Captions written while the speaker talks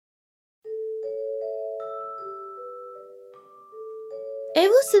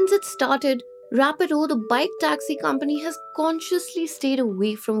Ever since it started, Rapido, the bike taxi company, has consciously stayed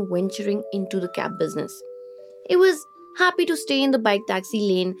away from venturing into the cab business. It was happy to stay in the bike taxi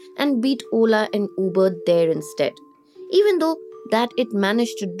lane and beat Ola and Uber there instead, even though that it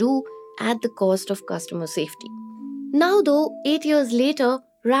managed to do at the cost of customer safety. Now, though, 8 years later,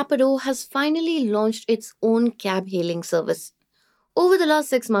 Rapido has finally launched its own cab hailing service. Over the last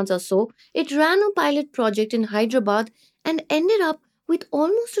 6 months or so, it ran a pilot project in Hyderabad and ended up with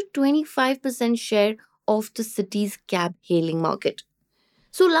almost a 25% share of the city's cab hailing market.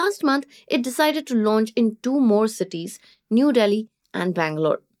 So last month, it decided to launch in two more cities, New Delhi and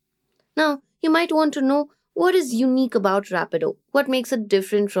Bangalore. Now, you might want to know what is unique about Rapido, what makes it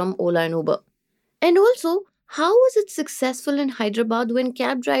different from Ola and Uber. And also, how was it successful in Hyderabad when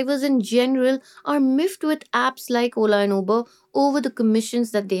cab drivers in general are miffed with apps like Ola and Uber over the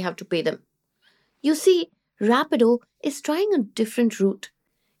commissions that they have to pay them? You see, Rapido is trying a different route.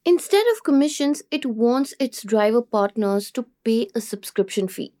 Instead of commissions, it wants its driver partners to pay a subscription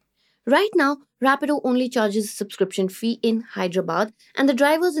fee. Right now, Rapido only charges a subscription fee in Hyderabad, and the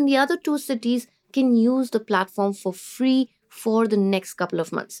drivers in the other two cities can use the platform for free for the next couple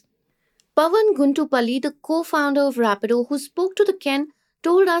of months. Pawan Guntupalli, the co-founder of Rapido, who spoke to the Ken,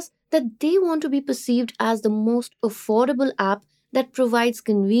 told us that they want to be perceived as the most affordable app that provides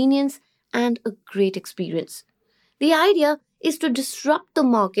convenience and a great experience. The idea is to disrupt the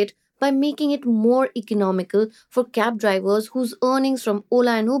market by making it more economical for cab drivers whose earnings from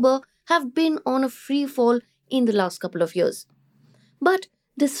Ola and Uber have been on a free fall in the last couple of years. But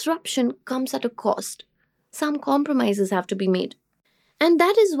disruption comes at a cost. Some compromises have to be made. And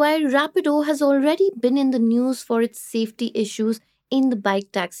that is why Rapido has already been in the news for its safety issues in the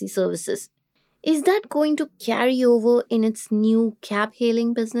bike taxi services. Is that going to carry over in its new cab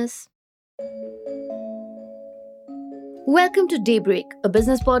hailing business? Welcome to Daybreak, a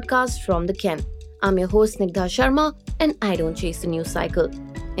business podcast from the Ken. I'm your host Snigdha Sharma, and I don't chase the news cycle.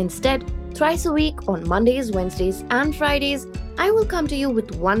 Instead, thrice a week on Mondays, Wednesdays, and Fridays, I will come to you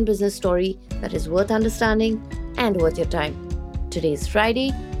with one business story that is worth understanding and worth your time. Today is Friday,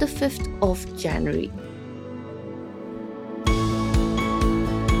 the 5th of January.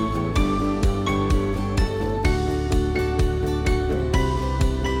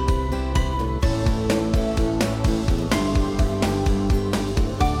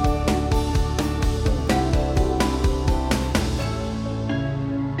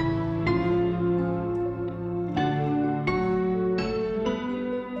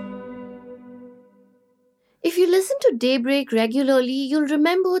 If you listen to Daybreak regularly, you'll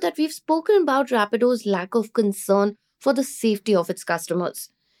remember that we've spoken about Rapido's lack of concern for the safety of its customers.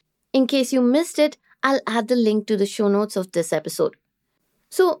 In case you missed it, I'll add the link to the show notes of this episode.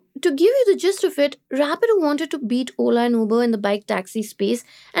 So, to give you the gist of it, Rapido wanted to beat Ola and Uber in the bike taxi space,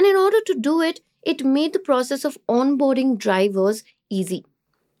 and in order to do it, it made the process of onboarding drivers easy.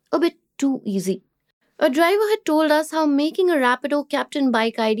 A bit too easy. A driver had told us how making a Rapido Captain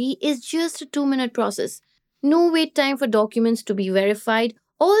Bike ID is just a 2-minute process. No wait time for documents to be verified.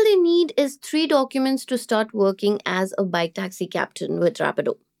 All they need is 3 documents to start working as a bike taxi captain with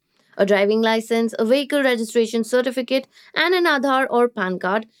Rapido. A driving license, a vehicle registration certificate, and an Aadhaar or PAN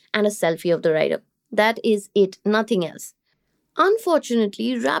card, and a selfie of the rider. That is it, nothing else.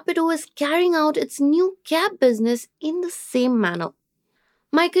 Unfortunately, Rapido is carrying out its new cab business in the same manner.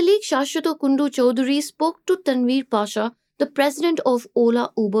 My colleague Shashwato Kundu Chaudhary spoke to Tanveer Pasha, the president of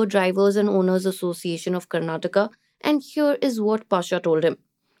Ola Uber Drivers and Owners Association of Karnataka, and here is what Pasha told him.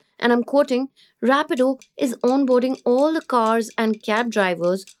 And I'm quoting, Rapido is onboarding all the cars and cab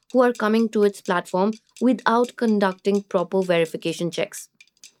drivers who are coming to its platform without conducting proper verification checks.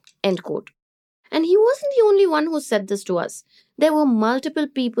 End quote. And he wasn't the only one who said this to us. There were multiple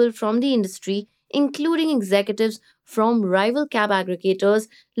people from the industry, including executives from rival cab aggregators,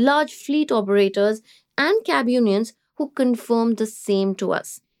 large fleet operators, and cab unions who confirmed the same to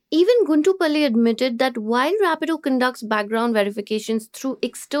us. Even Guntupalli admitted that while Rapido conducts background verifications through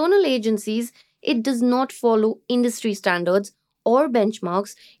external agencies, it does not follow industry standards or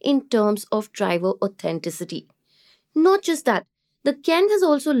benchmarks in terms of driver authenticity. Not just that, the Ken has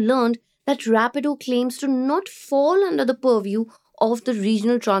also learned that Rapido claims to not fall under the purview of the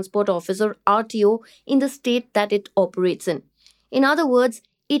Regional Transport Office or RTO in the state that it operates in. In other words,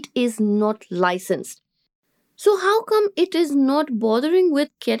 it is not licensed. So how come it is not bothering with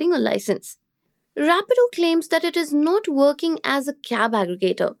getting a license? Rapido claims that it is not working as a cab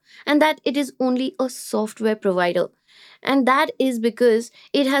aggregator and that it is only a software provider. And that is because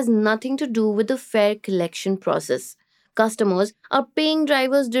it has nothing to do with the fare collection process. Customers are paying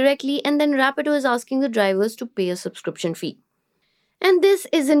drivers directly and then Rapido is asking the drivers to pay a subscription fee. And this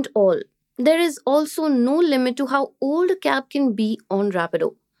isn't all. There is also no limit to how old a cab can be on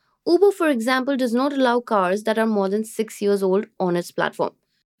Rapido. Uber, for example, does not allow cars that are more than 6 years old on its platform.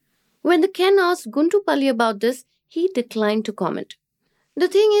 When the Ken asked Guntupalli about this, he declined to comment. The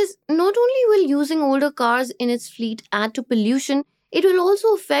thing is, not only will using older cars in its fleet add to pollution, it will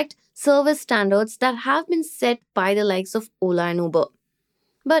also affect service standards that have been set by the likes of Ola and Uber.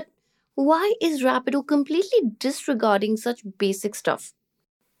 But why is Rapido completely disregarding such basic stuff?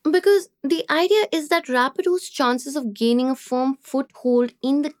 Because the idea is that Rapido's chances of gaining a firm foothold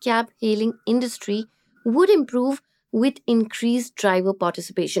in the cab hailing industry would improve with increased driver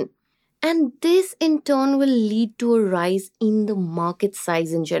participation. And this in turn will lead to a rise in the market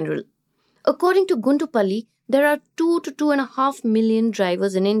size in general. According to Guntupalli, there are 2 to 2.5 million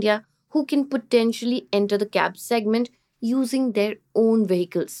drivers in India who can potentially enter the cab segment using their own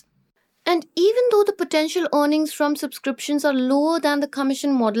vehicles. And even though the potential earnings from subscriptions are lower than the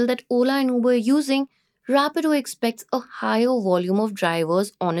commission model that Ola and Uber are using, Rapido expects a higher volume of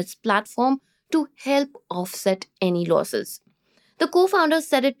drivers on its platform to help offset any losses. The co-founder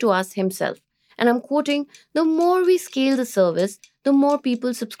said it to us himself, and I'm quoting, "The more we scale the service, the more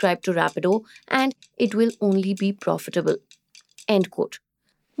people subscribe to Rapido, and it will only be profitable." End quote.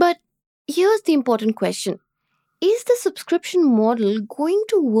 But here's the important question. Is the subscription model going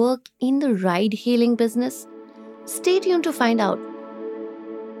to work in the ride-hailing business? Stay tuned to find out.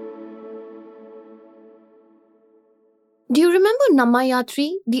 Do you remember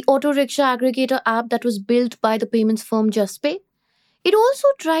Namayatri, the auto rickshaw aggregator app that was built by the payments firm JustPay? It also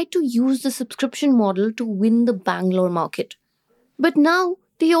tried to use the subscription model to win the Bangalore market. But now,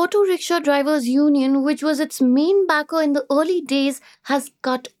 the Auto Rickshaw Drivers Union, which was its main backer in the early days, has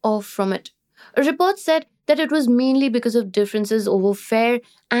cut off from it. A report said that it was mainly because of differences over fare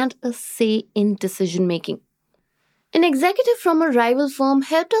and a say in decision making. An executive from a rival firm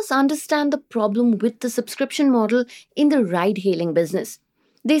helped us understand the problem with the subscription model in the ride-hailing business.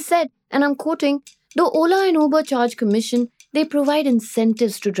 They said, and I'm quoting, "Though Ola and Uber charge commission, they provide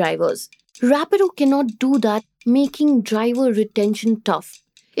incentives to drivers. Rapido cannot do that, making driver retention tough.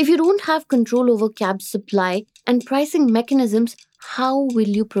 If you don't have control over cab supply and pricing mechanisms, how will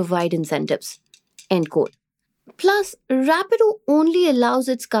you provide incentives?" End quote. Plus, Rapido only allows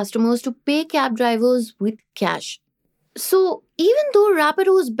its customers to pay cab drivers with cash. So, even though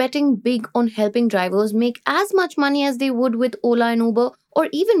Rapido is betting big on helping drivers make as much money as they would with Ola and Uber, or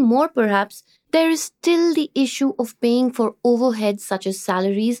even more perhaps, there is still the issue of paying for overheads such as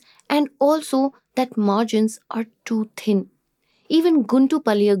salaries, and also that margins are too thin. Even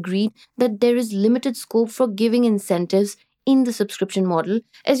Guntupalli agreed that there is limited scope for giving incentives in the subscription model,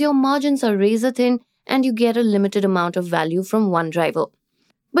 as your margins are razor thin and you get a limited amount of value from one driver.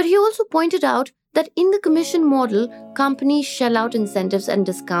 But he also pointed out that in the commission model, companies shell out incentives and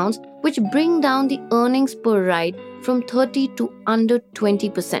discounts which bring down the earnings per ride from 30 to under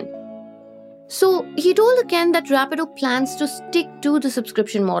 20%. So he told the Ken that Rapido plans to stick to the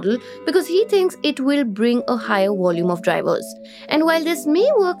subscription model because he thinks it will bring a higher volume of drivers. And while this may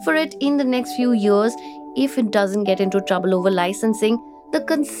work for it in the next few years, if it doesn't get into trouble over licensing, the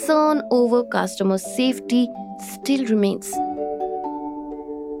concern over customer safety still remains.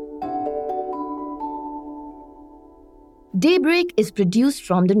 Daybreak is produced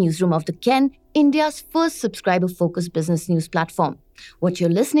from the newsroom of the Ken, India's first subscriber-focused business news platform. What you're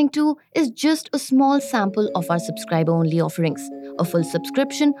listening to is just a small sample of our subscriber-only offerings. A full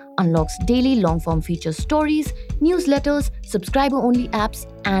subscription unlocks daily long-form feature stories, newsletters, subscriber-only apps,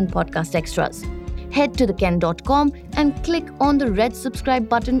 and podcast extras. Head to theken.com and click on the red subscribe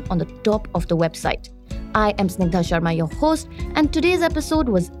button on the top of the website. I am Snigdha Sharma, your host, and today's episode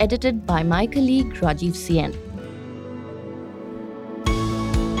was edited by my colleague Rajiv CN.